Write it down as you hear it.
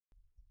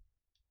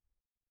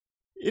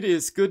It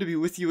is good to be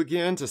with you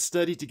again to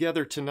study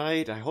together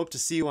tonight. I hope to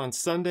see you on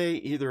Sunday,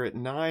 either at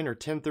 9 or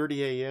 10:30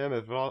 a.m.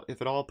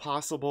 If at all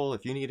possible.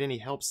 If you need any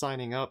help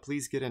signing up,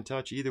 please get in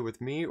touch either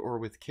with me or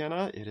with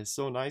Kenna. It is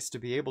so nice to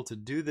be able to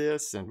do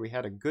this, and we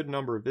had a good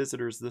number of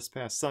visitors this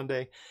past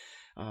Sunday.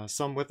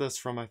 Some with us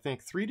from, I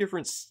think, 3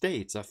 different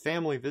states, a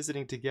family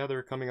visiting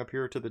together coming up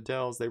here to the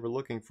Dells. They were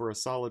looking for a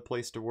solid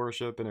place to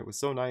worship, and it was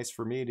so nice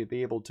for me to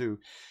be able to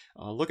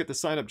look at the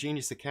Sign Up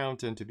Genius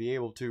account and to be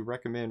able to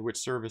recommend which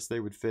service they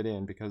would fit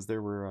in, because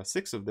there were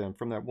 6 of them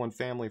from that one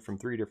family from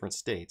 3 different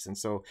states. And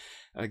so,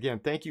 again,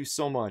 thank you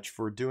so much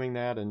for doing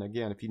that. And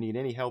again, if you need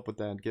any help with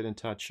that, get in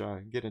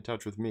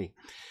touch with me.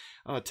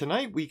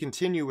 Tonight we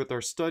continue with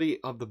our study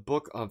of the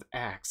book of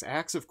Acts.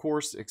 Acts, of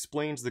course,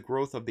 explains the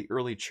growth of the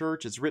early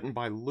church. It's written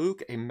by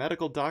Luke, a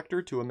medical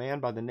doctor, to a man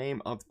by the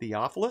name of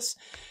Theophilus.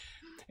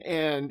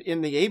 And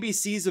in the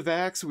ABCs of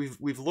Acts,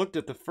 we've looked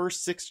at the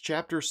first 6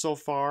 chapters so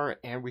far,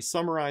 and we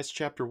summarized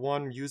chapter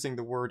 1 using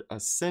the word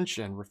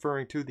ascension,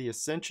 referring to the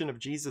ascension of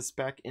Jesus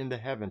back into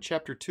heaven.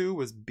 Chapter 2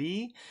 was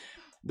B,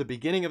 the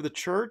beginning of the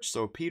church.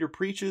 So Peter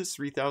preaches,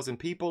 3,000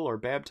 people are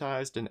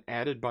baptized and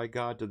added by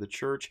God to the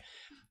church.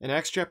 In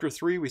Acts chapter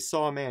 3, we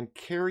saw a man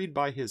carried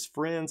by his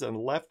friends and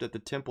left at the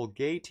temple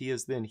gate. He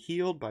is then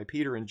healed by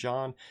Peter and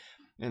John.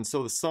 And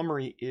so the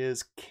summary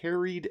is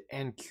carried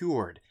and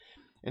cured.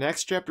 In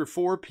Acts chapter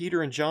 4,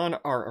 Peter and John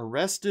are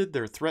arrested.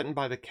 They're threatened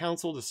by the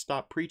council to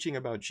stop preaching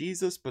about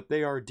Jesus, but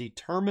they are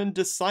determined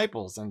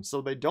disciples. And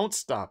so they don't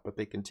stop, but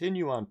they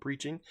continue on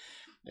preaching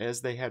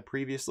as they had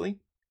previously.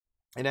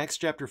 In Acts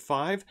chapter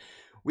 5,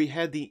 we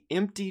had the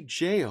empty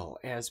jail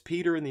as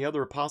Peter and the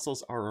other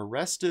apostles are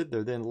arrested.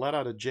 They're then let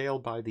out of jail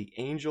by the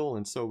angel,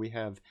 and so we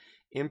have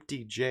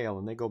empty jail,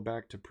 and they go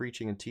back to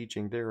preaching and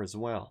teaching there as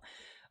well.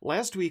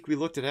 Last week we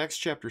looked at Acts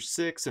chapter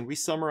 6, and we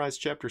summarized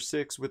chapter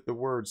 6 with the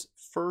words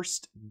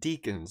first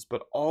deacons,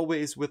 but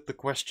always with the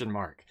question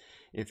mark.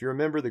 If you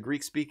remember, the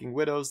Greek-speaking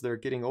widows, they're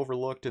getting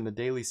overlooked in the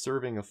daily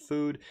serving of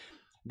food.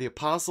 The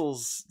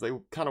apostles, they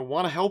kind of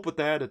want to help with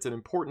that. It's an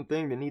important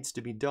thing that needs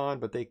to be done,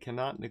 but they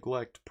cannot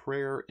neglect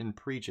prayer and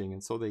preaching.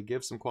 And so they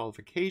give some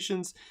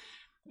qualifications,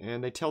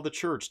 and they tell the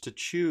church to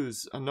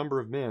choose a number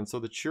of men. So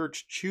the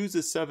church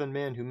chooses 7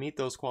 men who meet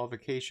those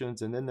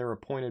qualifications, and then they're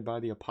appointed by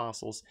the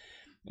apostles.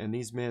 And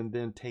these men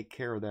then take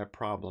care of that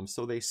problem.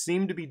 So they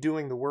seem to be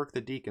doing the work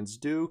that deacons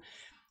do.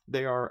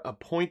 They are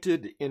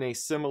appointed in a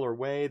similar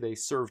way. They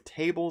serve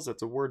tables.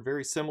 That's a word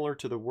very similar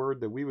to the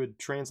word that we would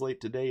translate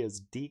today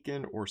as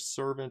deacon or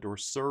servant or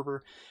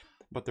server.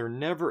 But they're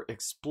never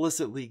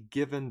explicitly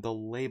given the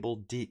label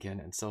deacon.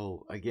 And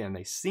so, again,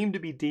 they seem to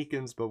be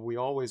deacons, but we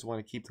always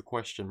want to keep the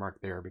question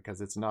mark there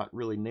because it's not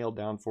really nailed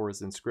down for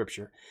us in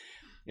Scripture.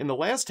 In the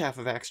last half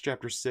of Acts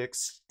chapter 6,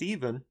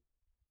 Stephen,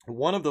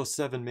 one of those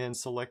 7 men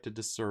selected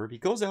to serve, he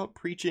goes out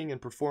preaching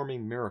and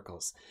performing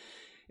miracles.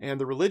 And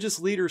the religious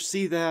leaders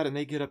see that and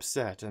they get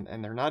upset,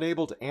 and they're not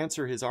able to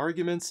answer his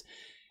arguments.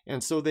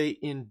 And so they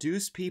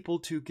induce people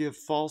to give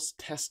false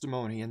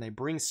testimony, and they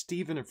bring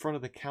Stephen in front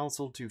of the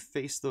council to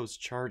face those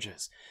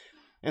charges.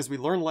 As we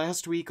learned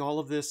last week, all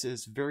of this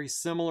is very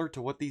similar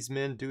to what these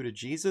men do to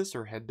Jesus,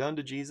 or had done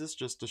to Jesus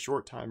just a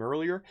short time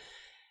earlier.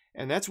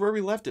 And that's where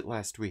we left it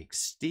last week.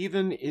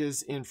 Stephen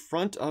is in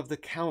front of the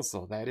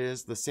council, that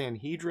is, the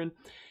Sanhedrin,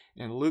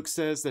 and Luke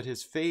says that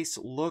his face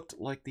looked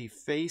like the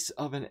face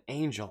of an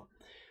angel.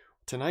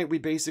 Tonight we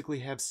basically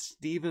have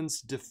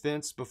Stephen's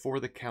defense before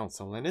the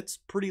council, and it's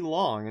pretty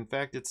long. In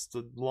fact, it's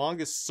the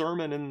longest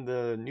sermon in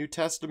the New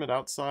Testament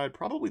outside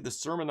probably the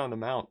Sermon on the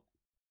Mount.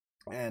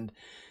 And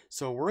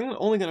so we're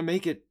only going to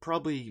make it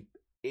probably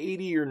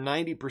 80 or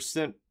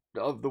 90%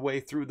 of the way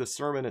through the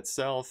sermon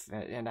itself,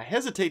 and I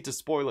hesitate to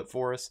spoil it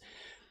for us,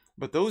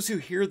 but those who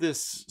hear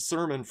this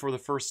sermon for the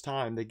first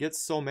time, they get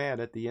so mad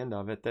at the end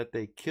of it that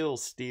they kill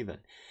Stephen.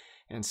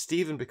 And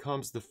Stephen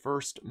becomes the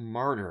first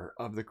martyr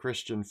of the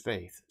Christian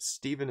faith.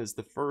 Stephen is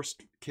the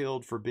first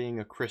killed for being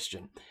a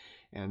Christian.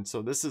 And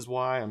so this is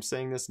why I'm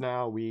saying this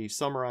now. We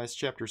summarize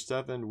chapter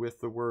 7 with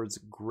the words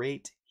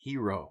great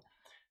hero.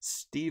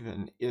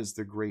 Stephen is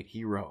the great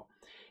hero.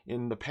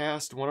 In the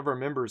past, one of our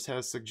members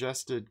has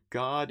suggested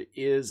God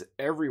is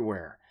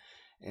everywhere.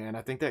 And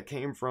I think that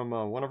came from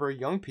one of our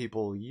young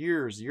people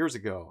years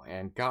ago.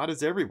 And God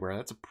is everywhere.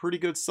 That's a pretty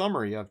good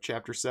summary of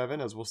chapter 7,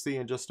 as we'll see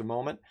in just a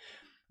moment.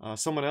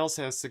 Someone else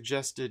has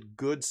suggested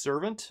good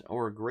servant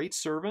or a great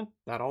servant.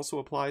 That also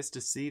applies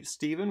to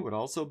Stephen, would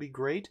also be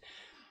great.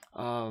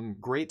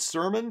 Great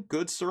sermon,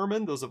 good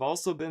sermon, those have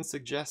also been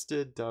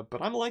suggested,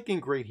 but I'm liking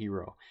great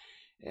hero.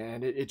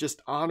 And it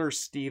just honors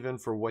Stephen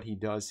for what he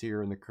does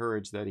here and the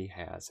courage that he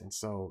has. And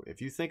so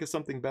if you think of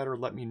something better,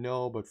 let me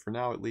know. But for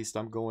now, at least,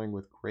 I'm going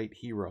with great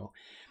hero.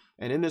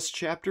 And in this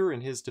chapter,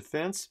 in his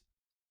defense,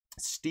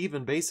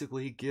 Stephen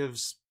basically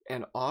gives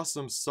an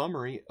awesome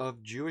summary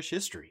of Jewish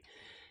history.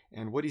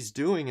 And what he's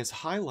doing is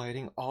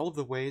highlighting all of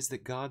the ways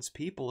that God's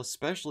people,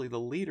 especially the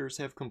leaders,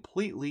 have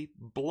completely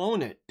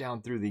blown it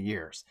down through the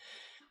years.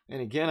 And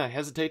again, I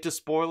hesitate to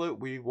spoil it.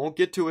 We won't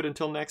get to it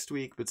until next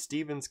week. But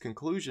Stephen's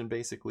conclusion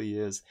basically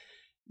is,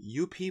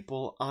 you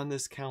people on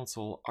this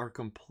council are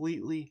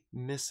completely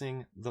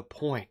missing the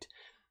point,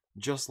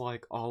 just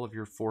like all of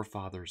your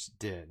forefathers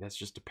did. That's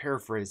just a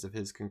paraphrase of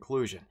his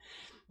conclusion.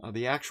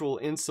 The actual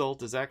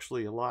insult is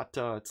actually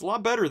it's a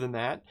lot better than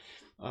that,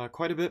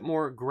 quite a bit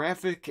more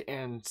graphic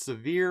and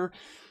severe,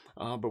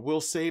 but we'll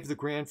save the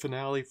grand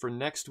finale for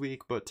next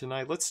week. But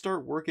tonight, let's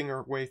start working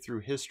our way through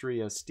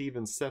history as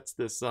Stephen sets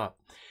this up.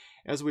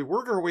 As we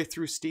work our way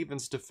through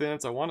Stephen's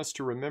defense, I want us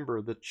to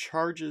remember the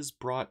charges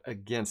brought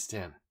against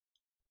him.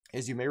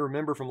 As you may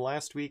remember from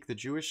last week, the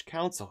Jewish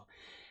council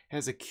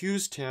has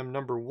accused him,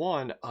 number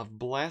one, of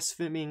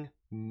blaspheming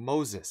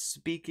Moses,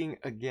 speaking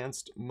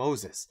against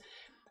Moses.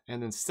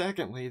 And then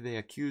secondly, they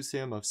accuse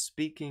him of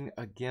speaking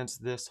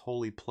against this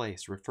holy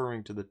place,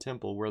 referring to the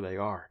temple where they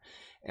are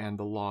and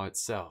the law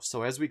itself.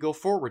 So as we go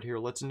forward here,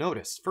 let's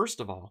notice, first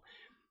of all,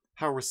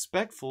 how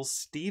respectful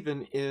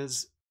Stephen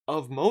is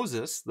of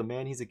Moses, the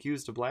man he's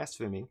accused of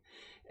blaspheming,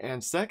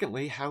 and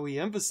secondly, how he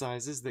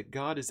emphasizes that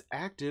God is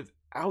active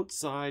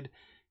outside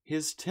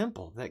his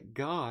temple, that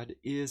God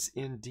is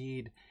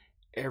indeed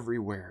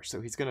everywhere.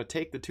 So he's going to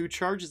take the two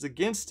charges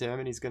against him,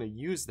 and he's going to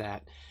use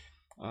that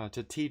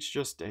to teach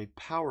just a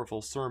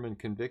powerful sermon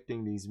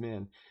convicting these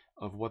men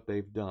of what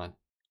they've done.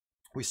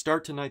 We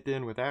start tonight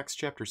then with Acts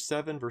chapter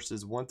 7,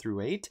 verses 1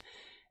 through 8,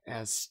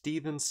 as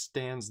Stephen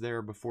stands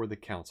there before the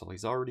council.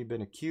 He's already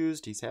been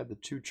accused, he's had the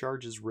two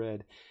charges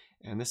read,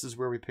 and this is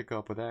where we pick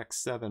up with Acts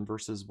 7,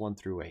 verses 1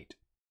 through 8.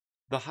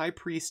 The high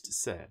priest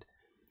said,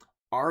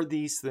 "Are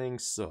these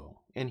things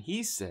so?" And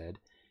he said,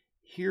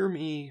 "Hear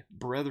me,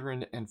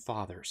 brethren and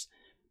fathers.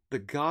 The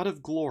God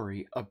of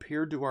glory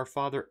appeared to our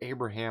father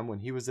Abraham when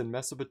he was in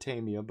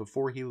Mesopotamia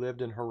before he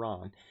lived in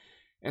Haran,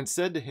 and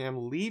said to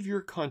him, 'Leave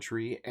your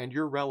country and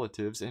your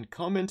relatives and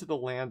come into the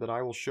land that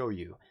I will show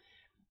you.'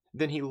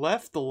 Then he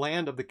left the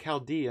land of the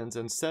Chaldeans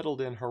and settled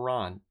in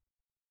Haran.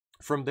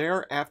 From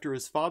there, after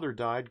his father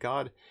died,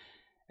 God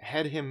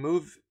had him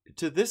move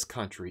to this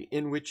country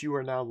in which you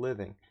are now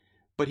living.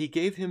 But he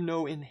gave him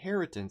no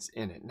inheritance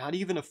in it, not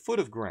even a foot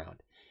of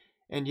ground.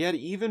 And yet,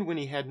 even when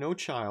he had no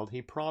child,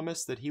 he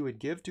promised that he would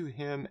give it to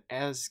him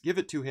as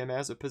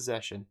a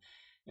possession,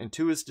 and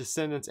to his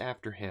descendants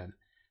after him.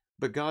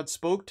 But God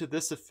spoke to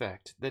this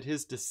effect, that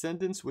his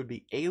descendants would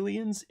be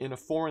aliens in a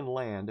foreign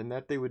land, and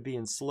that they would be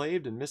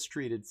enslaved and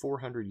mistreated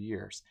 400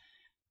 years.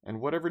 And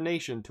whatever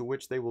nation to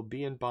which they will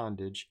be in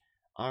bondage,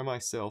 I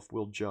myself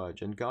will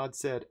judge. And God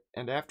said,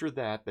 and after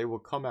that they will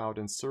come out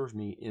and serve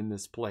me in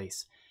this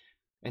place.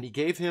 And he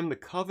gave him the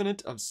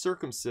covenant of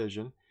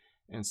circumcision,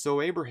 and so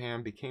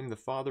Abraham became the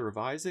father of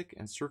Isaac,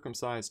 and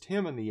circumcised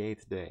him on the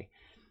 8th day.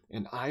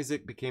 And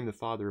Isaac became the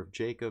father of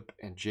Jacob,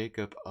 and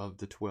Jacob of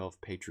the 12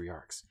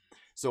 patriarchs."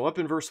 So up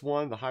in verse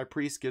 1, the high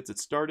priest gets it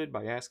started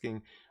by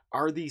asking,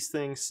 are these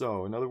things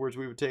so? In other words,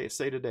 we would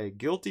say today,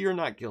 guilty or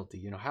not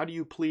guilty? How do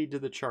you plead to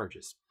the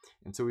charges?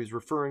 And so he's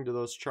referring to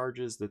those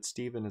charges that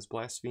Stephen has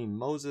blasphemed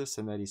Moses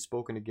and that he's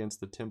spoken against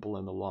the temple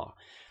and the law.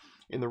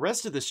 In the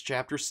rest of this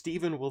chapter,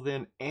 Stephen will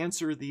then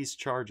answer these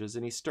charges,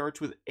 and he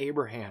starts with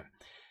Abraham.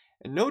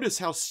 And notice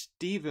how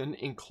Stephen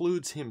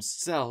includes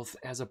himself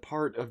as a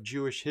part of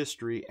Jewish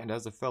history and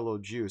as a fellow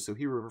Jew. So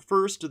he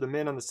refers to the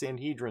men on the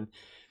Sanhedrin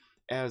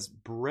as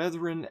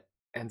brethren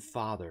and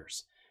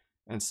fathers.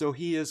 And so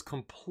he is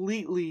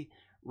completely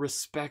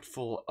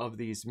respectful of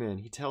these men.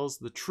 He tells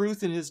the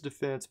truth in his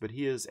defense, but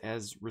he is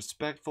as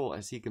respectful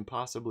as he can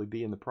possibly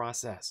be in the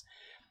process.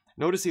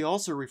 Notice he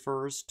also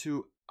refers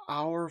to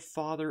our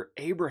father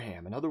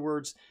Abraham. In other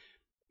words,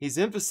 he's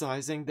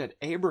emphasizing that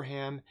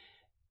Abraham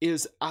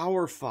is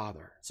our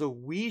father. So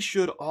we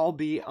should all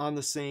be on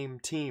the same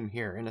team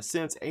here. In a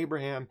sense,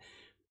 Abraham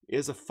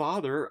is a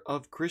father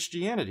of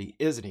Christianity,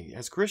 isn't he?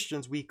 As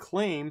Christians, we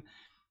claim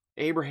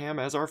Abraham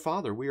as our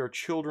father. We are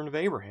children of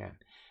Abraham,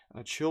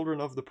 children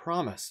of the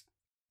promise,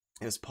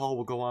 as Paul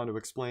will go on to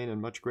explain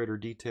in much greater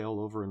detail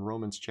over in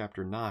Romans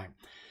chapter 9.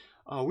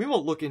 We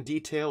won't look in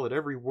detail at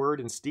every word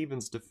in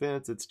Stephen's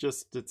defense.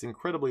 It's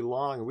incredibly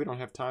long, and we don't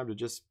have time to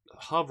just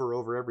hover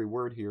over every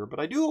word here. But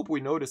I do hope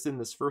we notice in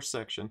this first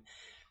section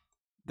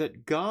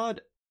that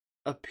God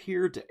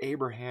appeared to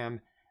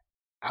Abraham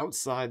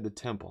outside the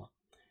temple.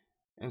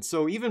 And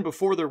so even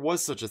before there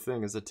was such a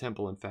thing as a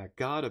temple, in fact,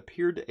 God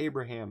appeared to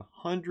Abraham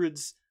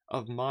hundreds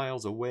of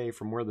miles away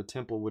from where the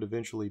temple would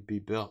eventually be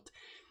built,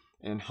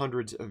 and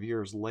hundreds of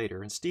years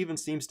later. And Stephen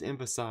seems to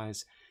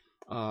emphasize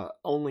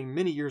only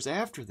many years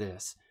after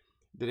this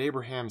that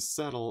Abraham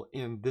settled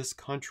in this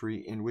country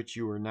in which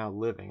you are now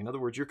living. In other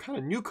words, you're kind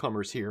of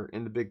newcomers here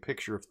in the big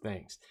picture of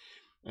things.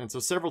 And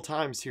so several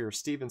times here,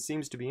 Stephen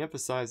seems to be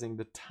emphasizing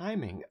the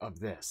timing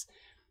of this.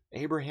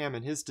 Abraham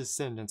and his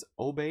descendants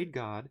obeyed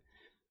God,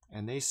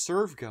 and they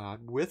served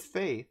God with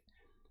faith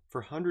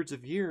for hundreds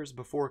of years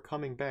before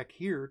coming back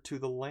here to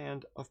the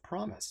land of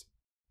promise.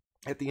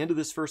 At the end of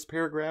this first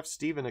paragraph,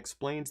 Stephen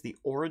explains the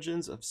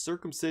origins of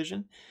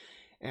circumcision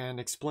and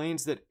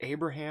explains that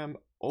Abraham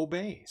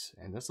obeys.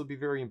 And this will be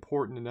very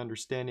important in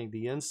understanding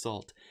the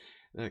insult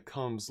that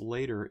comes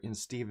later in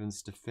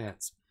Stephen's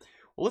defense.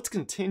 Well, let's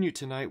continue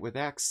tonight with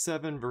Acts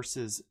 7,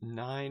 verses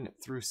 9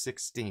 through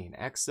 16.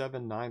 Acts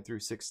 7, 9 through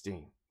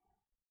 16.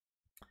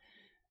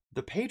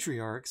 The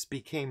patriarchs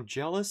became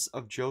jealous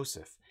of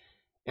Joseph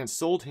and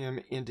sold him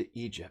into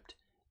Egypt.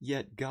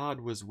 Yet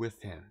God was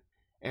with him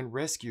and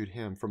rescued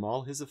him from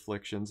all his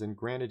afflictions and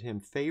granted him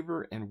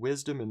favor and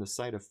wisdom in the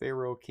sight of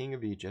Pharaoh, king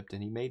of Egypt,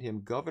 and he made him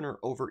governor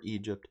over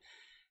Egypt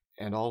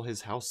and all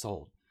his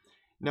household.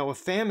 Now a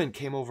famine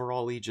came over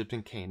all Egypt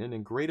and Canaan,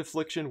 and great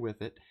affliction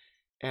with it,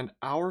 and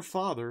our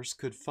fathers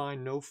could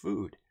find no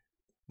food.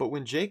 But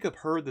when Jacob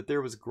heard that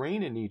there was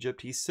grain in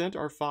Egypt, he sent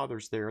our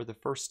fathers there the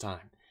first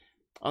time.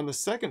 On the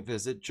second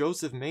visit,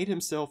 Joseph made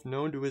himself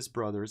known to his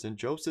brothers, and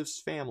Joseph's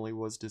family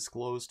was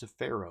disclosed to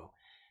Pharaoh.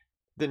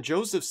 Then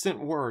Joseph sent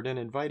word and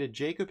invited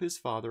Jacob his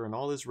father and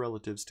all his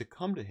relatives to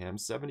come to him,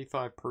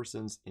 75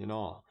 persons in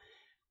all.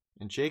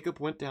 And Jacob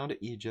went down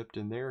to Egypt,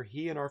 and there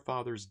he and our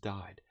fathers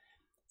died.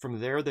 From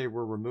there they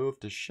were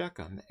removed to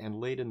Shechem and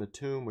laid in the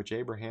tomb which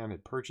Abraham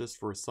had purchased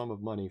for a sum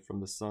of money from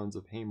the sons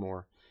of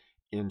Hamor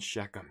in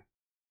Shechem.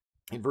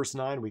 In verse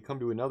 9, we come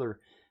to another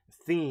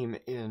theme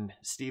in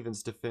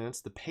Stephen's defense.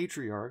 The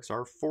patriarchs,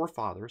 our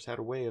forefathers, had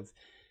a way of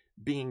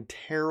being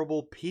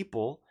terrible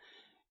people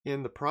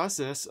in the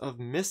process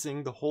of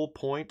missing the whole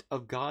point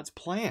of God's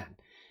plan.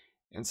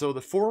 And so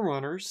the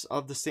forerunners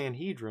of the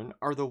Sanhedrin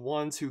are the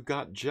ones who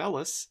got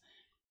jealous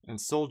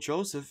and sold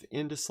Joseph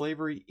into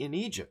slavery in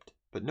Egypt.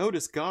 But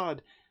notice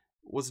God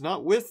was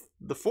not with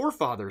the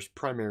forefathers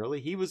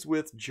primarily. He was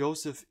with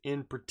Joseph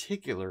in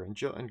particular,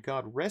 and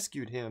God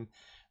rescued him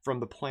from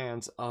the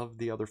plans of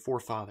the other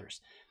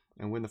forefathers.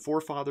 And when the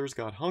forefathers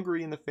got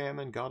hungry in the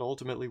famine, God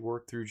ultimately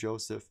worked through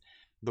Joseph,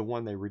 the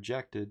one they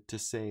rejected, to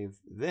save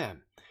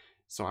them.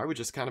 So I would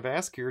just kind of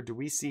ask here, do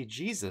we see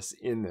Jesus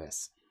in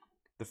this?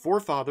 The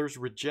forefathers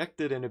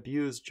rejected and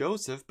abused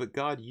Joseph, but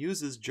God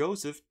uses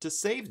Joseph to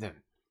save them.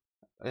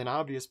 An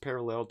obvious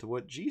parallel to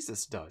what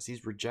Jesus does.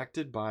 He's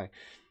rejected by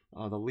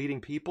the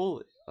leading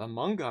people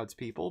among God's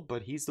people,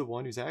 but he's the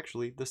one who's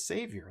actually the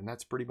Savior. And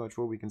that's pretty much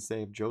what we can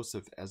say of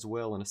Joseph as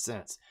well, in a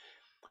sense.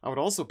 I would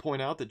also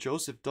point out that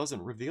Joseph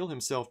doesn't reveal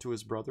himself to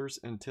his brothers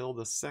until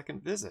the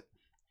second visit.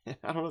 I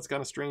don't know, it's kind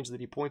of strange that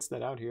he points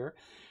that out here.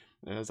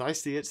 As I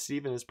see it,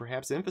 Stephen is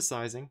perhaps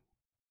emphasizing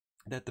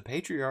that the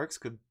patriarchs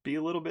could be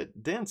a little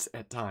bit dense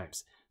at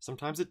times.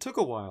 Sometimes it took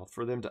a while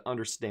for them to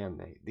understand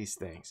these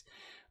things.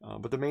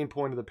 But the main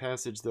point of the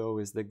passage, though,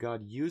 is that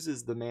God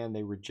uses the man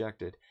they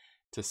rejected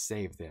to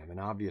save them, an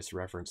obvious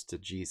reference to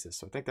Jesus.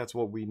 So I think that's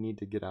what we need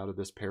to get out of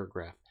this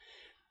paragraph.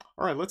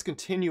 All right, let's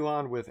continue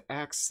on with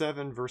Acts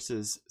 7,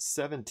 verses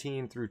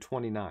 17 through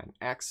 29.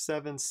 Acts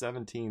 7,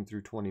 17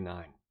 through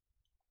 29.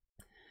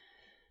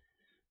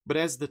 But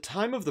as the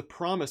time of the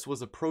promise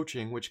was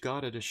approaching, which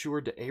God had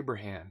assured to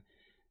Abraham,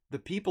 the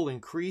people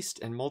increased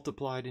and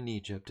multiplied in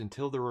Egypt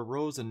until there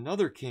arose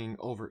another king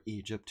over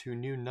Egypt who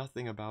knew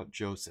nothing about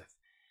Joseph.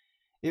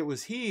 It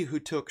was he who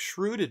took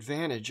shrewd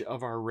advantage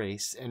of our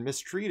race and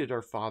mistreated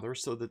our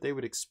fathers so that they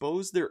would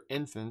expose their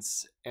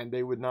infants and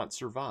they would not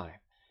survive.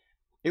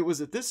 It was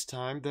at this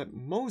time that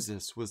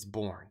Moses was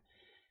born,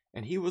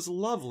 and he was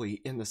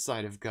lovely in the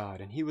sight of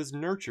God, and he was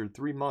nurtured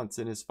 3 months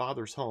in his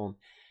father's home.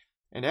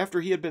 And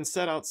after he had been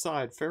set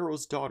outside,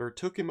 Pharaoh's daughter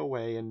took him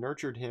away and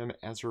nurtured him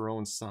as her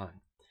own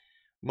son.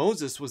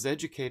 Moses was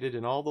educated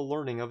in all the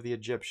learning of the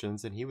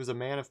Egyptians, and he was a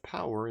man of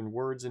power in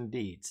words and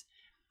deeds.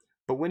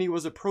 But when he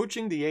was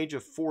approaching the age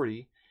of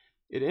 40,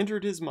 it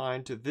entered his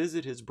mind to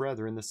visit his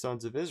brethren, the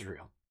sons of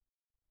Israel.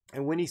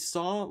 And when he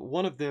saw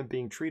one of them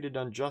being treated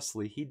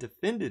unjustly, he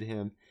defended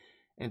him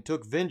and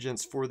took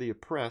vengeance for the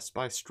oppressed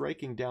by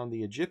striking down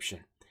the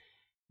Egyptian.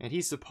 And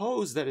he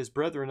supposed that his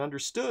brethren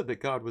understood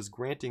that God was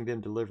granting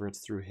them deliverance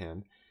through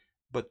him,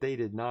 but they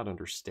did not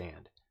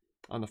understand.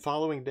 On the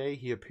following day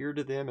he appeared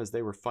to them as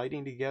they were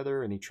fighting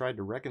together, and he tried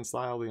to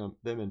reconcile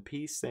them in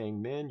peace, saying,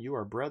 "Men, you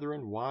are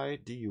brethren, why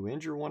do you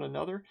injure one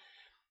another?"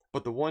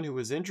 But the one who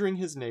was injuring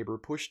his neighbor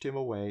pushed him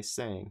away,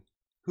 saying,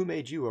 "Who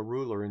made you a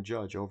ruler and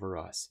judge over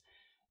us?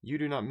 You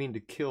do not mean to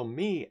kill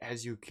me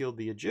as you killed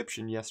the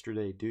Egyptian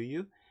yesterday, do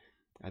you?"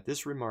 At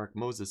this remark,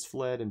 Moses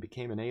fled and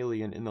became an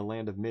alien in the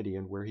land of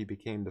Midian, where he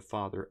became the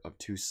father of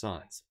 2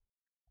 sons.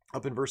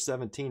 Up in verse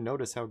 17,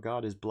 notice how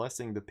God is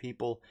blessing the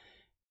people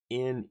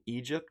in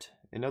Egypt.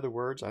 In other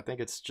words, I think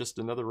it's just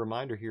another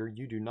reminder here,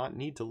 you do not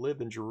need to live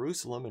in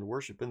Jerusalem and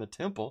worship in the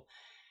temple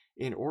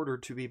in order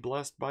to be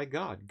blessed by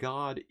God.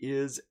 God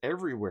is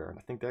everywhere. And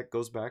I think that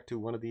goes back to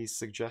one of these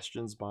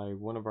suggestions by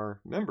one of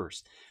our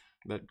members,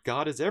 that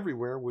God is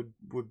everywhere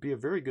would be a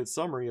very good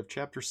summary of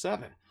chapter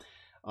 7.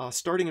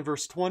 Starting in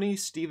verse 20,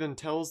 Stephen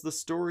tells the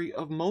story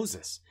of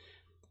Moses.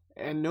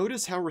 And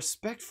notice how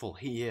respectful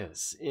he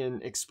is in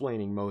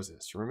explaining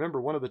Moses. Remember,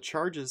 one of the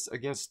charges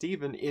against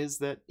Stephen is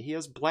that he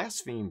has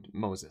blasphemed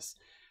Moses.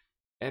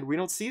 And we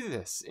don't see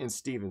this in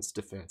Stephen's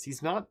defense.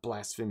 He's not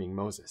blaspheming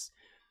Moses.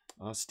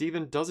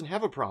 Stephen doesn't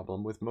have a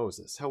problem with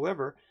Moses.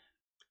 However,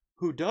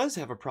 who does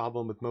have a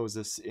problem with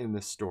Moses in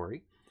this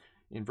story?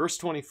 In verse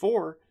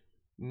 24,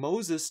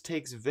 Moses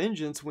takes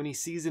vengeance when he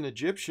sees an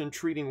Egyptian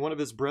treating one of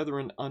his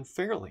brethren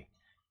unfairly.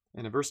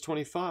 And in verse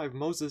 25,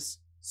 Moses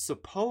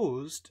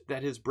supposed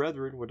that his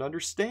brethren would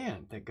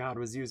understand that God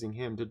was using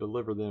him to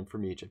deliver them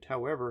from Egypt.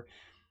 However,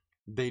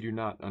 they do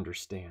not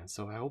understand.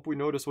 So I hope we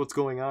notice what's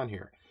going on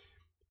here.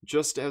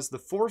 Just as the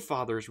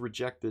forefathers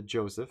rejected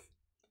Joseph,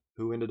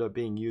 who ended up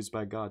being used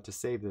by God to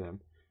save them,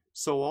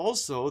 so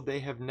also they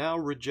have now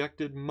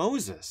rejected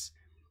Moses,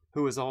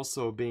 who is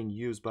also being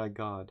used by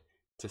God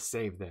to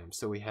save them.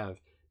 So we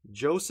have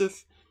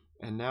Joseph,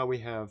 and now we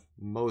have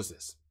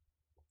Moses.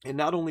 And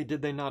not only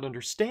did they not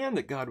understand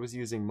that God was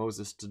using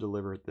Moses to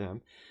deliver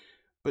them,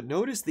 but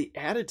notice the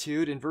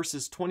attitude in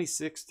verses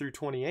 26 through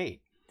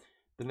 28.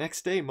 The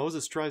next day,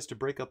 Moses tries to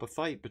break up a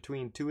fight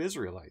between two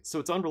Israelites. So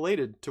it's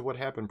unrelated to what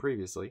happened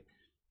previously.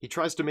 He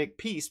tries to make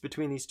peace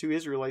between these two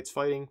Israelites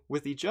fighting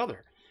with each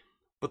other.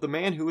 But the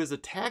man who is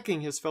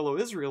attacking his fellow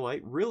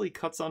Israelite really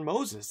cuts on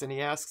Moses, and he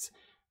asks,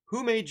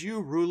 "Who made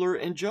you ruler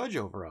and judge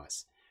over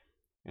us?"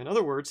 In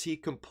other words, he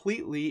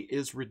completely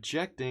is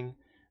rejecting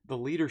the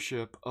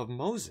leadership of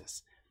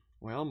Moses.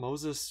 Well,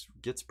 Moses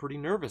gets pretty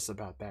nervous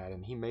about that,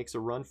 and he makes a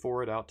run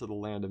for it out to the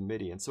land of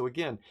Midian. So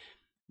again,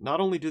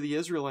 not only do the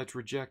Israelites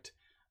reject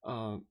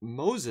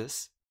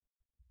Moses,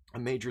 a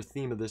major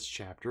theme of this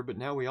chapter, but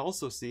now we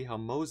also see how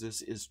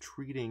Moses is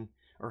treating,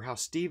 or how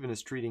Stephen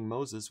is treating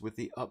Moses with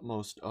the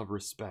utmost of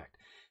respect.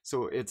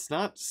 So it's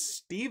not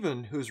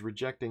Stephen who's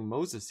rejecting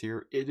Moses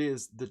here, it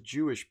is the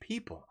Jewish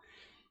people,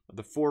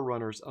 the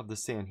forerunners of the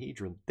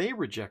Sanhedrin. They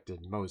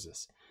rejected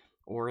Moses.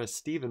 Or as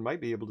Stephen might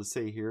be able to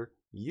say here,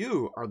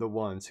 you are the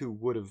ones who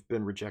would have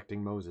been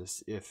rejecting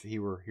Moses if he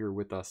were here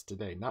with us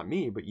today. Not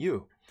me, but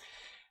you.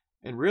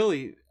 And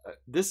really,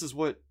 this is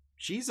what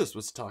Jesus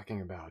was talking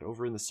about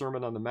over in the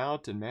Sermon on the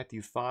Mount in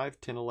Matthew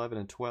 5, 10, 11,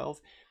 and 12,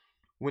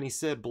 when he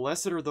said,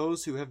 "Blessed are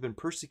those who have been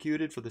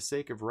persecuted for the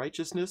sake of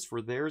righteousness, for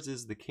theirs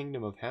is the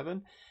kingdom of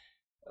heaven.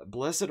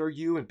 Blessed are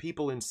you when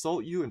people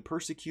insult you and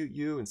persecute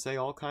you and say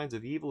all kinds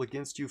of evil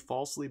against you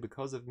falsely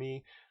because of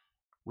me.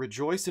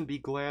 Rejoice and be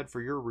glad,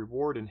 for your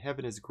reward in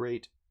heaven is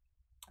great.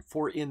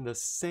 For in the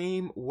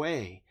same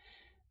way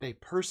they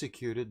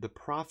persecuted the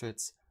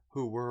prophets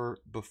who were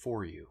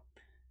before you."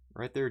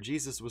 Right there,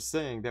 Jesus was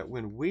saying that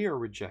when we are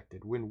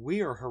rejected, when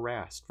we are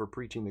harassed for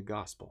preaching the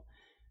gospel,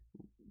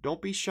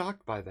 don't be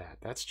shocked by that.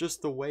 That's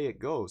just the way it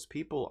goes.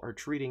 People are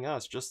treating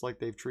us just like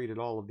they've treated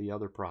all of the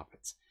other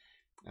prophets.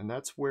 And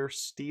that's where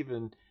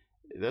Stephen,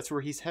 that's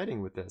where he's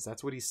heading with this.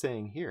 That's what he's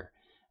saying here.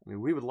 I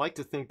mean, we would like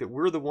to think that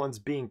we're the ones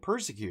being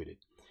persecuted,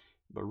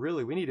 but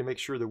really we need to make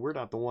sure that we're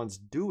not the ones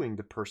doing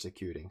the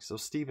persecuting. So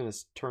Stephen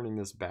is turning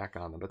this back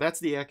on them. But that's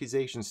the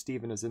accusation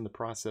Stephen is in the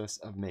process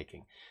of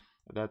making,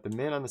 that the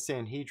men on the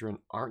Sanhedrin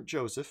aren't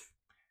Joseph,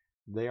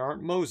 they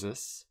aren't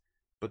Moses,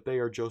 but they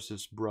are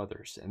Joseph's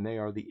brothers, and they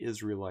are the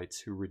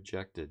Israelites who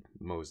rejected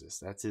Moses.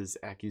 That's his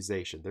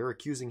accusation. They're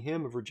accusing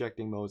him of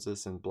rejecting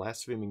Moses and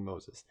blaspheming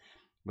Moses,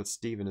 but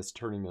Stephen is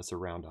turning this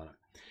around on him.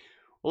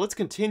 Well, let's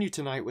continue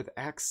tonight with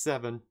Acts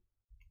 7,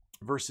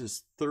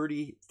 verses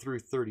 30 through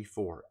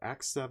 34.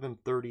 Acts 7,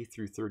 30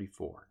 through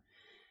 34.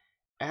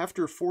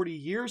 After 40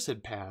 years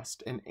had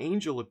passed, an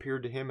angel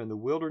appeared to him in the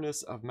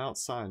wilderness of Mount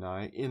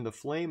Sinai in the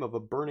flame of a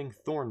burning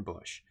thorn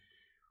bush.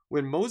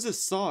 When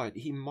Moses saw it,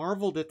 he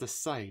marveled at the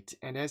sight,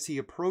 and as he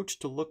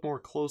approached to look more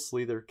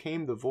closely, there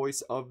came the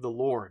voice of the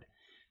Lord.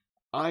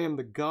 "I am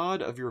the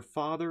God of your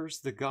fathers,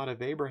 the God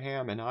of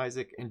Abraham and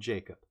Isaac and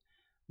Jacob."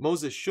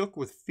 Moses shook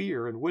with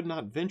fear and would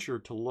not venture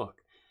to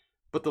look.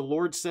 But the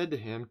Lord said to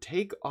him,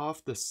 "Take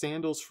off the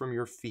sandals from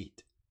your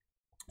feet,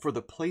 for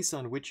the place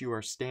on which you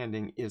are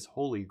standing is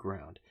holy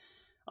ground.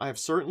 I have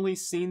certainly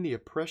seen the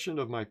oppression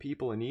of my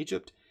people in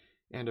Egypt,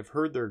 and have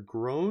heard their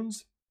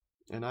groans,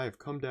 and I have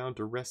come down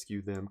to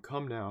rescue them.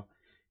 Come now,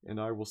 and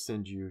I will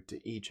send you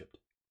to Egypt."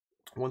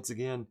 Once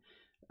again,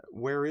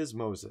 where is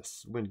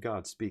Moses when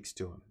God speaks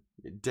to him?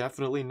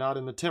 Definitely not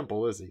in the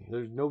temple, is he?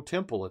 There's no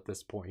temple at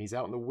this point. He's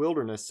out in the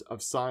wilderness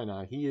of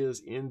Sinai. He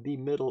is in the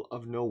middle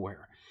of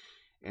nowhere.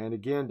 And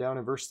again, down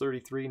in verse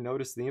 33,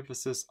 notice the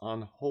emphasis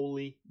on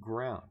holy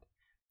ground.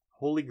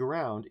 Holy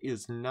ground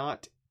is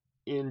not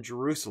in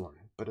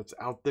Jerusalem, but it's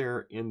out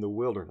there in the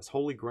wilderness.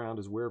 Holy ground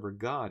is wherever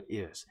God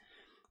is.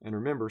 And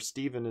remember,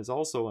 Stephen is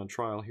also on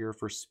trial here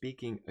for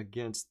speaking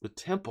against the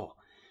temple.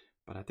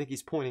 But I think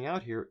he's pointing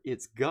out here,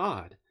 it's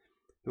God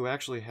who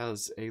actually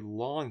has a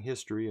long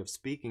history of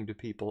speaking to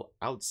people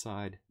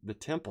outside the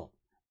temple.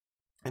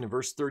 And in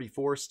verse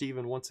 34,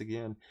 Stephen once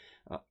again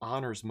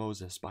honors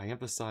Moses by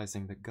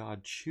emphasizing that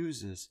God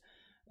chooses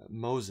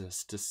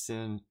Moses to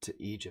send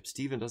to Egypt.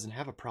 Stephen doesn't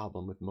have a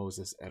problem with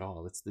Moses at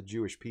all. It's the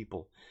Jewish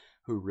people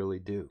who really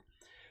do.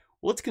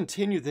 Well, let's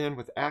continue then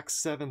with Acts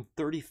 7,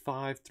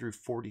 35 through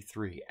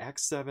 43.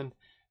 Acts 7,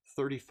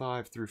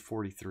 35 through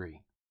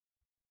 43.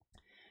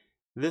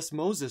 "This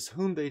Moses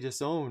whom they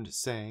disowned,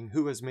 saying,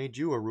 'Who has made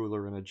you a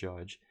ruler and a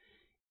judge?'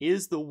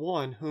 is the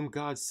one whom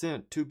God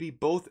sent to be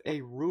both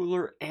a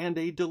ruler and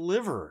a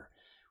deliverer,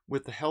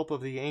 with the help of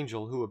the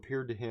angel who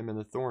appeared to him in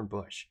the thorn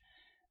bush.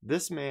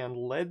 This man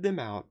led them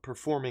out,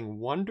 performing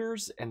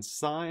wonders and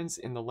signs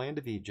in the land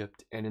of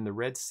Egypt and in the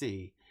Red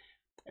Sea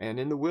and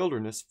in the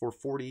wilderness for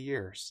 40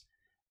 years.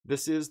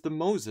 This is the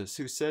Moses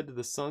who said to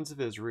the sons of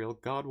Israel,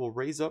 God will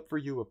raise up for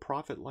you a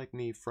prophet like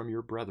me from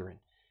your brethren.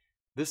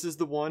 This is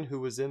the one who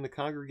was in the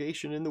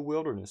congregation in the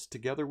wilderness,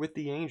 together with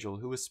the angel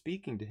who was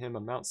speaking to him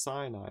on Mount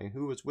Sinai, and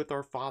who was with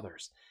our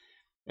fathers.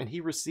 And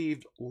he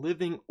received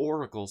living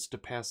oracles to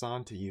pass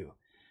on to you.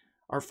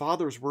 Our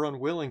fathers were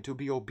unwilling to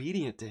be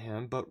obedient to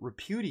him, but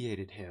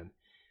repudiated him,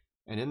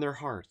 and in their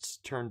hearts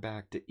turned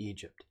back to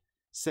Egypt,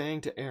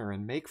 saying to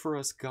Aaron, make for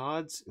us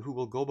gods who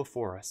will go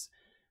before us.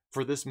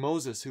 For this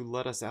Moses who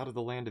led us out of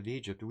the land of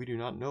Egypt, we do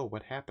not know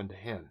what happened to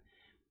him.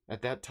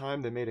 At that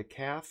time they made a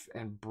calf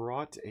and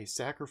brought a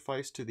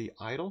sacrifice to the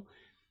idol,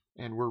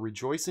 and were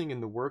rejoicing in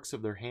the works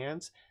of their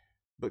hands.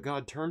 But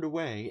God turned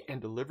away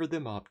and delivered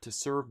them up to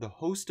serve the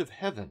host of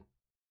heaven.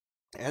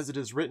 As it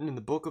is written in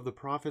the book of the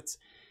prophets,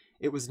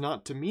 it was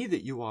not to me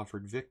that you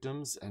offered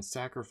victims and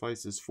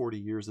sacrifices 40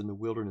 years in the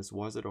wilderness,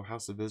 was it, O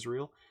house of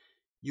Israel?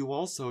 You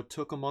also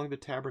took among the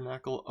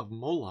tabernacle of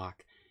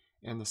Moloch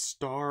and the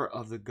star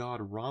of the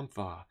god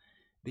Rampha,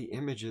 the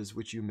images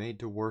which you made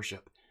to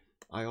worship.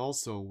 I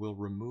also will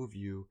remove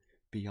you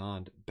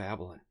beyond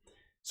Babylon.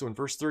 So in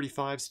verse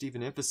 35,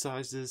 Stephen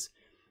emphasizes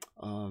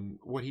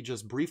what he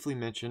just briefly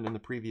mentioned in the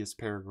previous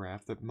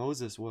paragraph, that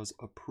Moses was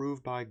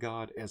approved by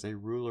God as a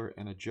ruler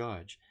and a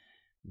judge,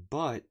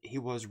 but he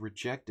was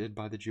rejected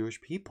by the Jewish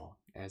people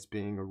as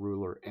being a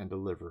ruler and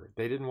deliverer.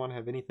 They didn't want to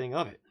have anything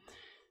of it.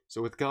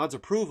 So with God's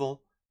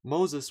approval,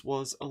 Moses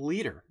was a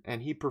leader,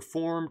 and he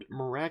performed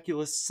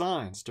miraculous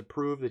signs to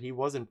prove that he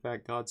was in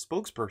fact God's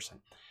spokesperson.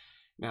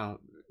 Now,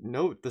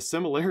 note the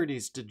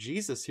similarities to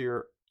Jesus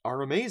here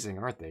are amazing,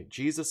 aren't they?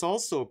 Jesus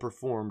also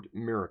performed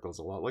miracles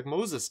a lot like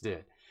Moses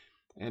did,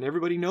 and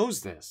everybody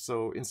knows this.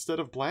 So instead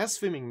of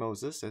blaspheming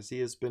Moses, as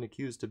he has been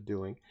accused of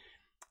doing,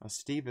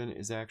 Stephen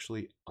is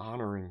actually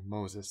honoring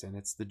Moses, and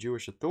it's the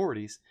Jewish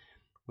authorities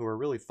who are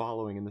really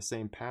following in the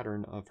same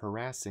pattern of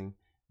harassing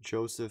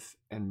Joseph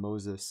and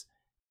Moses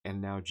and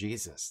now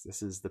Jesus.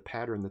 This is the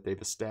pattern that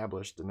they've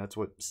established, and that's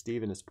what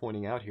Stephen is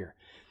pointing out here.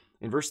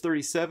 In verse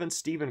 37,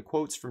 Stephen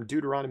quotes from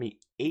Deuteronomy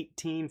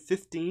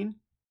 18:15,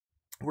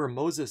 where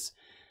Moses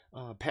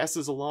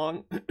passes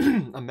along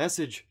a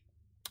message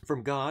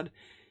from God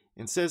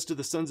and says to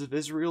the sons of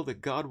Israel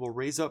that God will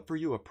raise up for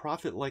you a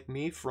prophet like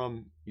me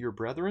from your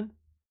brethren.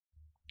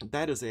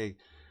 That is a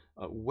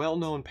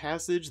well-known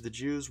passage. The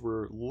Jews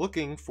were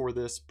looking for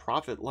this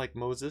prophet like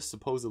Moses,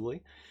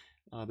 supposedly.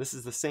 This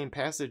is the same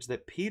passage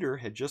that Peter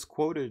had just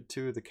quoted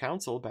to the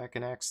council back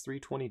in Acts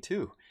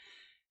 3:22.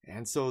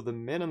 And so the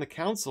men on the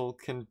council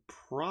can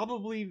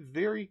probably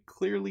very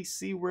clearly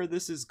see where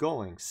this is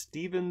going.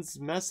 Stephen's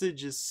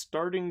message is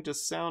starting to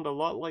sound a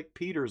lot like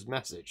Peter's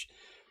message.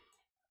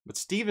 But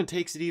Stephen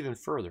takes it even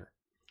further.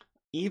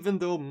 Even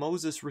though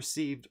Moses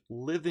received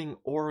living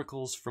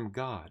oracles from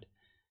God,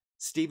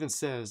 Stephen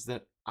says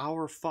that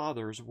our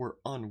fathers were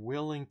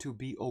unwilling to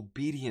be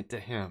obedient to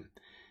him,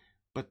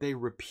 but they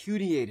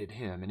repudiated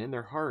him, and in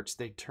their hearts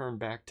they turned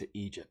back to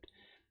Egypt.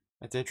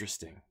 That's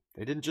interesting.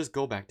 They didn't just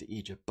go back to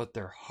Egypt, but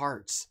their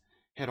hearts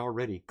had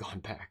already gone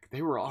back.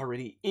 They were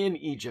already in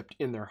Egypt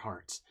in their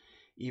hearts,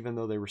 even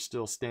though they were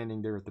still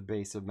standing there at the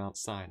base of Mount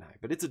Sinai.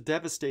 But it's a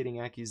devastating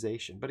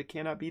accusation, but it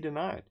cannot be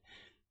denied.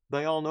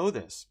 They all know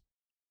this.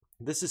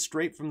 This is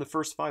straight from the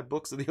first 5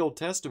 books of the Old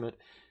Testament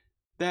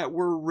that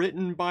were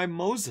written by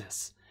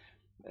Moses.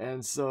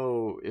 And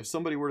so if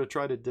somebody were to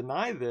try to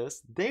deny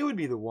this, they would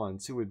be the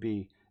ones who would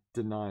be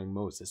denying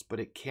Moses. But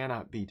it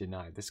cannot be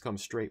denied. This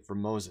comes straight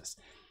from Moses.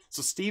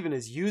 So Stephen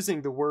is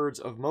using the words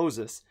of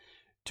Moses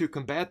to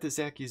combat this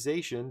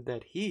accusation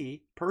that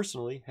he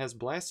personally has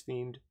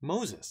blasphemed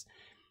Moses.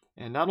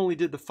 And not only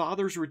did the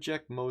fathers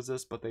reject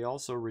Moses, but they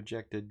also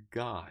rejected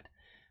God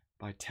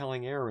by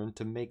telling Aaron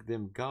to make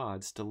them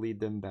gods to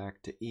lead them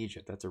back to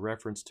Egypt. That's a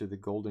reference to the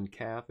golden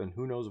calf, and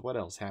who knows what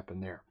else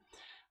happened there.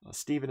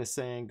 Stephen is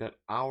saying that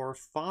our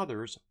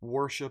fathers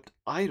worshipped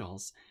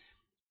idols.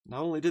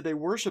 Not only did they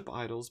worship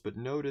idols, but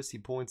notice he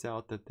points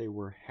out that they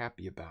were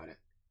happy about it.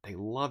 They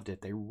loved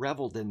it. They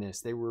reveled in this.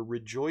 They were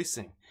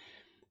rejoicing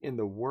in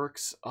the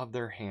works of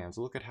their hands.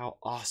 Look at how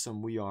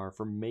awesome we are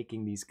for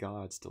making these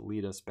gods to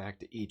lead us back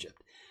to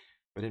Egypt.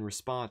 But in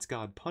response,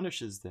 God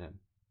punishes them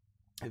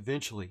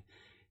eventually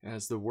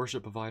as the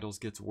worship of idols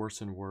gets worse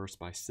and worse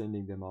by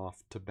sending them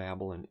off to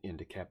Babylon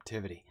into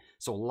captivity.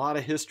 So a lot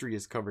of history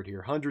is covered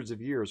here. Hundreds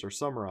of years are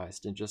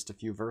summarized in just a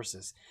few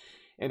verses.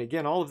 And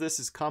again, all of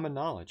this is common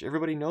knowledge.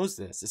 Everybody knows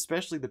this,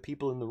 especially the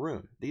people in the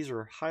room. These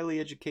are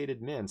highly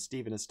educated men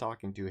Stephen is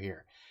talking to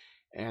here.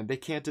 And they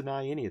can't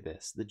deny any of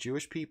this. The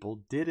Jewish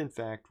people did in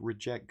fact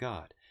reject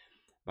God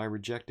by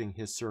rejecting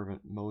his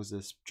servant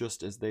Moses,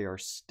 just as they are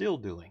still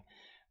doing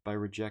by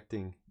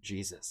rejecting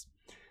Jesus.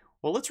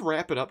 Well, let's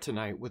wrap it up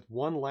tonight with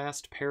one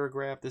last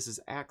paragraph. This is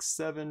Acts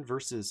 7,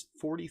 verses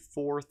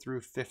 44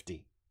 through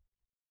 50.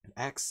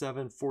 Acts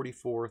 7,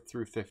 44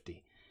 through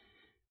 50.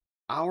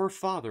 Our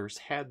fathers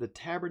had the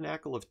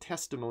tabernacle of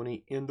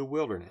testimony in the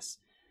wilderness,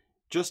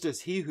 just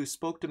as he who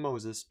spoke to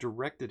Moses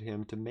directed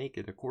him to make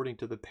it according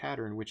to the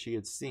pattern which he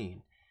had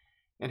seen.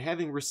 And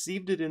having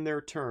received it in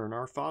their turn,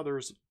 our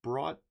fathers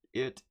brought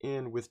it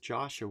in with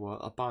Joshua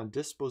upon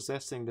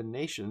dispossessing the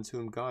nations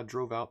whom God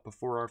drove out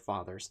before our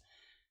fathers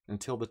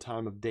until the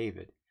time of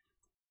David.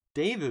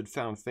 David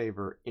found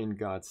favor in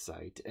God's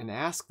sight and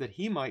asked that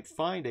he might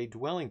find a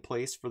dwelling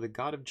place for the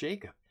God of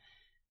Jacob.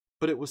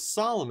 But it was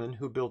Solomon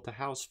who built a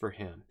house for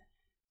him.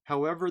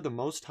 However, the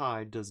Most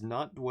High does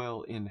not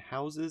dwell in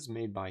houses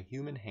made by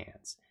human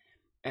hands.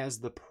 As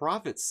the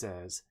prophet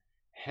says,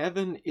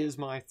 "Heaven is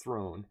my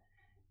throne,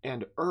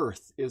 and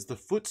earth is the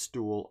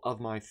footstool of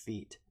my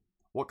feet.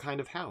 What kind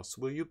of house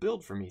will you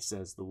build for me,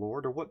 says the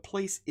Lord, or what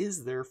place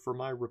is there for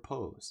my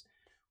repose?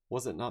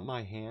 Was it not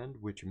my hand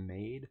which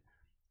made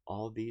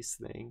all these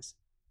things?"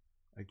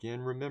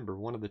 Again, remember,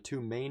 one of the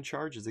two main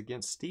charges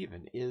against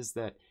Stephen is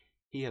that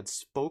he had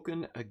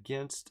spoken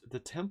against the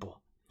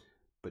temple.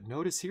 But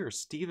notice here,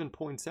 Stephen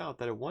points out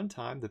that at one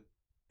time the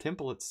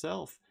temple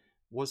itself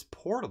was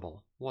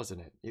portable,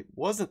 wasn't it? It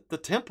wasn't the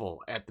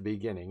temple at the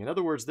beginning. In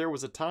other words, there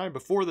was a time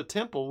before the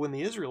temple when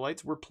the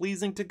Israelites were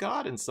pleasing to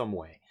God in some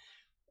way.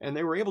 And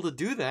they were able to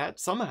do that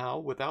somehow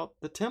without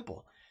the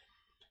temple.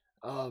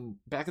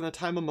 Back in the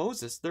time of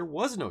Moses, there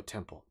was no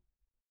temple.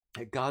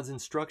 At God's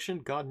instruction,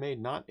 God made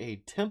not a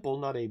temple,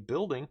 not a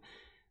building,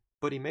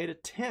 but he made a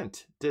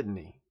tent, didn't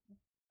he?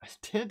 A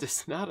tent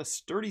is not a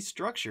sturdy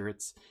structure.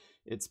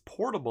 It's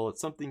portable.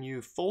 It's something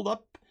you fold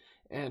up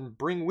and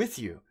bring with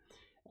you.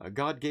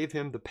 God gave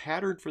him the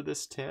pattern for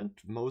this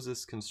tent.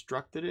 Moses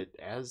constructed it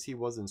as he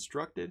was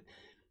instructed,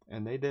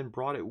 and they then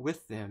brought it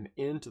with them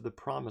into the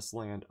promised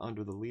land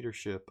under the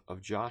leadership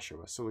of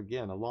Joshua. So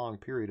again, a long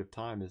period of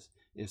time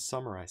is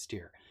summarized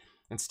here.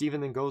 And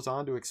Stephen then goes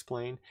on to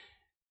explain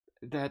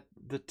that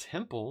the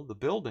temple, the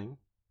building,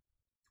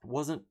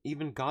 wasn't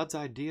even God's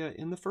idea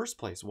in the first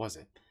place, was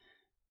it?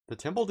 The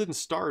temple didn't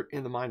start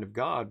in the mind of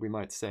God, we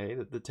might say.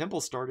 That the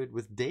temple started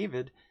with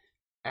David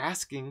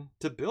asking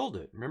to build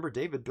it. Remember,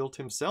 David built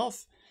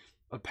himself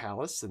a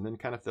palace and then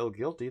kind of felt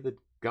guilty that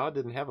God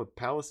didn't have a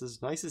palace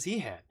as nice as he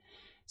had.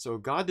 So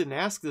God didn't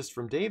ask this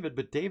from David,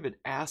 but David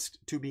asked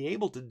to be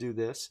able to do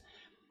this,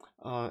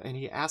 and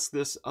he asked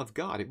this of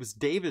God. It was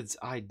David's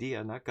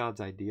idea, not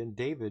God's idea, and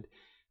David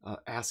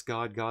asked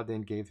God. God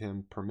then gave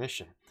him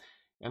permission.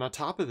 And on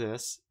top of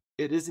this,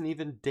 it isn't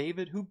even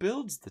David who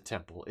builds the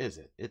temple, is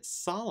it? It's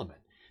Solomon.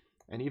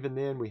 And even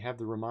then, we have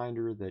the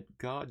reminder that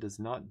God does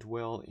not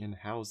dwell in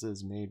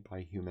houses made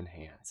by human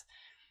hands.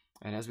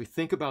 And as we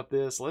think about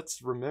this,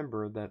 let's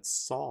remember that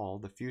Saul,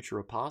 the future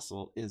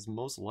apostle, is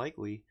most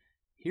likely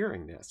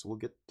hearing this. We'll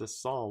get to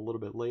Saul a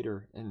little bit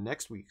later in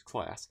next week's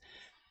class.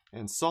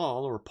 And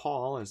Saul, or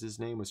Paul, as his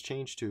name was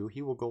changed to,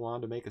 he will go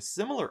on to make a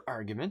similar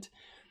argument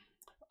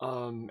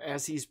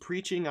as he's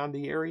preaching on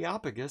the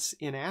Areopagus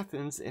in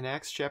Athens in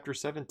Acts chapter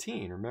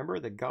 17. Remember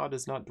that God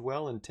does not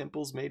dwell in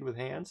temples made with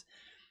hands?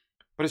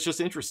 But it's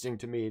just interesting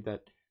to me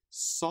that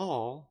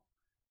Saul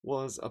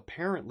was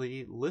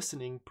apparently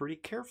listening pretty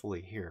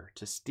carefully here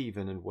to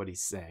Stephen and what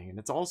he's saying. And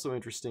it's also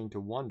interesting to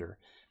wonder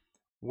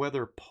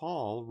whether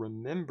Paul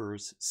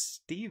remembers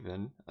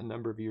Stephen a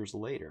number of years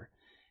later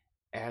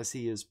as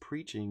he is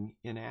preaching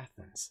in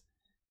Athens.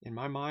 In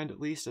my mind,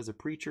 at least, as a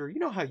preacher, you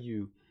know how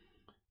you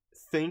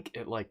think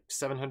at like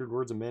 700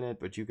 words a minute,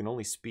 but you can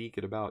only speak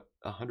at about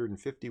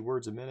 150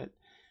 words a minute?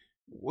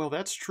 Well,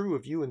 that's true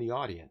of you in the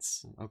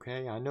audience,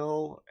 okay? I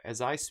know as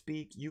I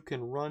speak, you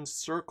can run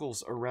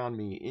circles around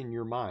me in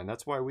your mind.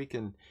 That's why we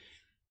can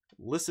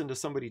listen to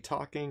somebody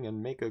talking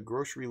and make a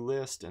grocery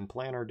list and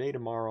plan our day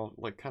tomorrow,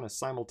 like kind of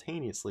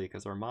simultaneously,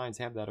 because our minds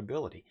have that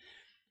ability.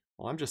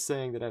 Well, I'm just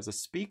saying that as a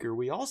speaker,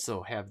 we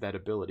also have that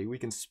ability. We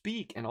can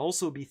speak and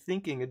also be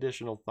thinking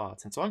additional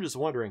thoughts. And so I'm just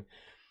wondering,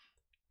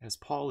 as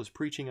Paul is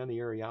preaching on the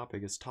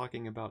Areopagus,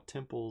 talking about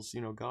temples,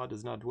 God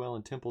does not dwell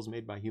in temples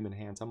made by human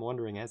hands. I'm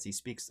wondering, as he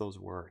speaks those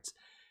words,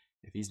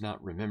 if he's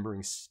not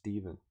remembering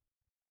Stephen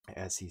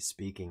as he's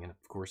speaking, and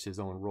of course his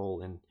own role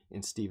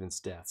in Stephen's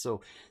death. So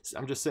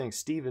I'm just saying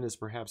Stephen is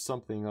perhaps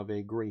something of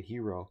a great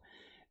hero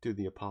to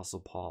the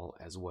Apostle Paul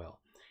as well.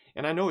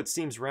 And I know it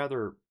seems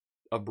rather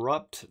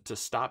abrupt to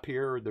stop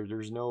here.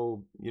 There's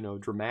no,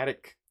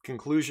 dramatic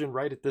conclusion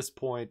right at this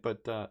point,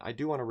 but I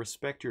do want to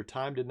respect your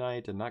time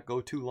tonight and not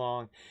go too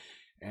long.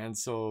 And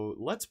so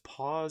let's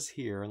pause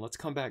here and let's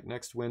come back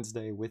next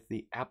Wednesday with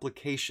the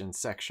application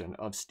section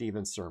of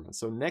Stephen's sermon.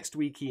 So next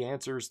week he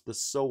answers the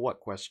so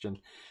what question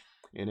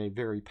in a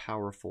very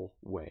powerful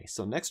way.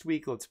 So next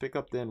week let's pick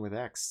up then with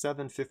Acts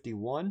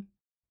 7:51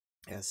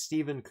 as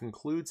Stephen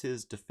concludes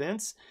his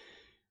defense,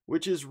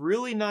 which is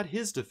really not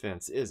his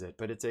defense, is it?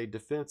 But it's a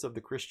defense of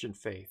the Christian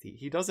faith.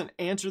 He doesn't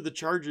answer the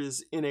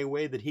charges in a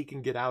way that he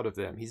can get out of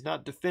them. He's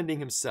not defending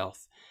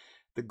himself.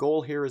 The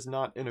goal here is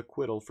not an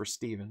acquittal for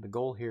Stephen. The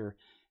goal here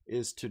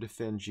is to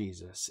defend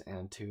Jesus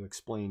and to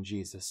explain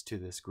Jesus to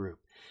this group.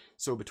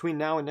 So between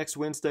now and next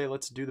Wednesday,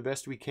 let's do the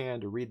best we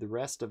can to read the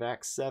rest of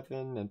Acts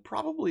 7, and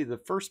probably the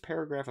first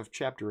paragraph of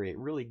chapter 8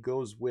 really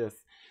goes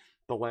with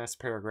the last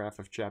paragraph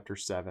of chapter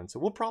 7. So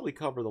we'll probably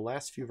cover the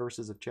last few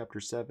verses of chapter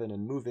 7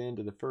 and move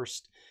into the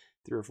first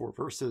 3 or 4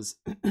 verses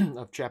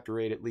of chapter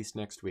 8 at least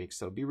next week.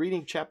 So be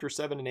reading chapter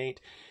 7 and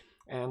 8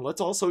 And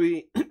let's also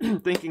be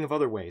thinking of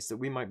other ways that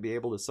we might be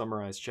able to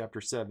summarize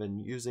chapter 7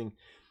 using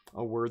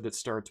a word that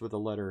starts with the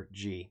letter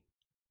G.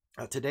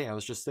 Today I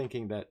was just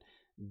thinking that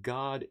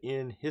God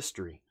in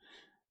history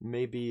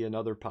may be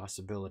another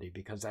possibility,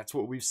 because that's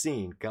what we've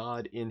seen.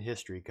 God in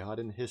history, God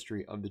in the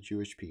history of the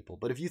Jewish people.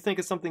 But if you think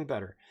of something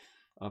better,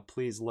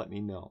 please let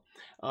me know.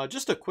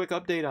 Just a quick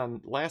update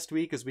on last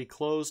week as we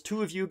closed.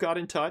 2 of you got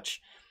in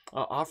touch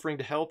offering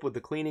to help with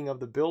the cleaning of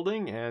the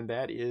building, and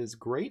that is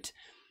great.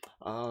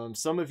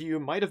 Some of you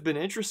might have been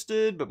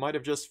interested, but might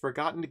have just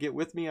forgotten to get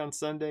with me on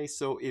Sunday.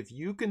 So if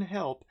you can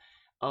help,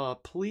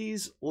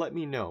 please let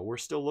me know. We're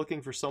still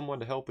looking for someone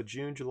to help with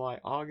June, July,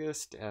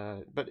 August.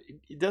 But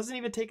it doesn't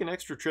even take an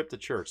extra trip to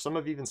church. Some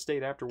have even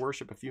stayed after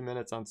worship a few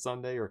minutes on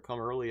Sunday, or come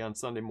early on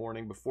Sunday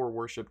morning before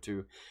worship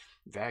to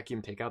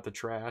vacuum, take out the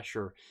trash,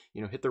 or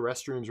hit the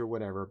restrooms or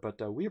whatever.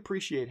 But we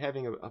appreciate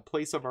having a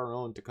place of our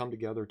own to come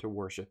together to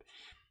worship.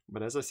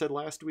 But as I said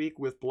last week,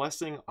 with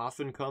blessing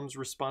often comes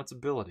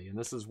responsibility, and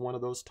this is one of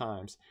those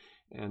times.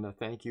 And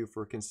thank you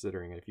for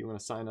considering it. If you want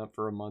to sign up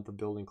for a month of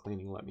building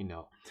cleaning, let me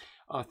know.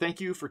 Thank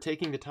you for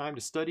taking the time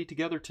to study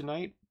together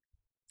tonight.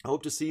 I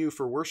hope to see you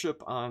for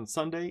worship on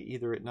Sunday,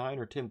 either at 9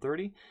 or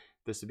 10:30.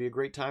 This would be a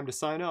great time to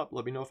sign up.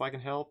 Let me know if I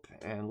can help,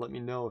 and let me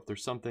know if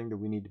there's something that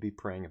we need to be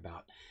praying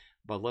about.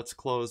 But let's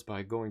close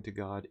by going to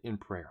God in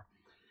prayer.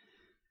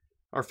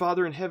 Our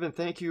Father in heaven,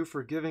 thank you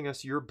for giving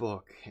us your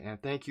book,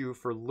 and thank you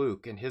for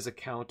Luke and his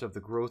account of the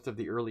growth of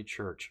the early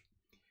church.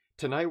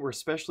 Tonight we're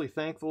especially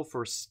thankful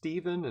for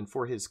Stephen and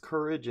for his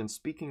courage in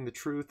speaking the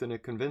truth in a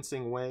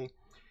convincing way.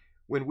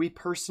 When we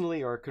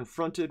personally are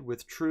confronted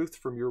with truth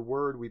from your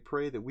word, we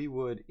pray that we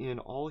would, in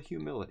all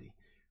humility,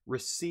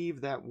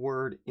 receive that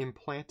word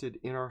implanted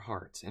in our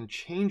hearts and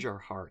change our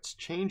hearts,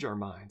 change our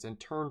minds, and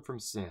turn from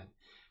sin.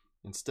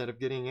 Instead of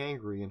getting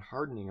angry and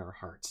hardening our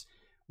hearts,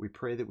 we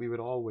pray that we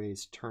would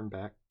always turn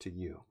back to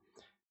you.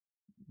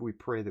 We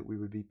pray that we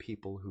would be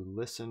people who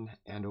listen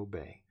and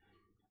obey.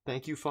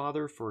 Thank you,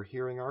 Father, for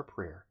hearing our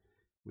prayer.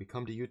 We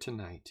come to you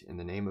tonight in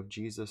the name of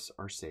Jesus,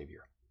 our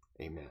Savior.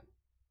 Amen.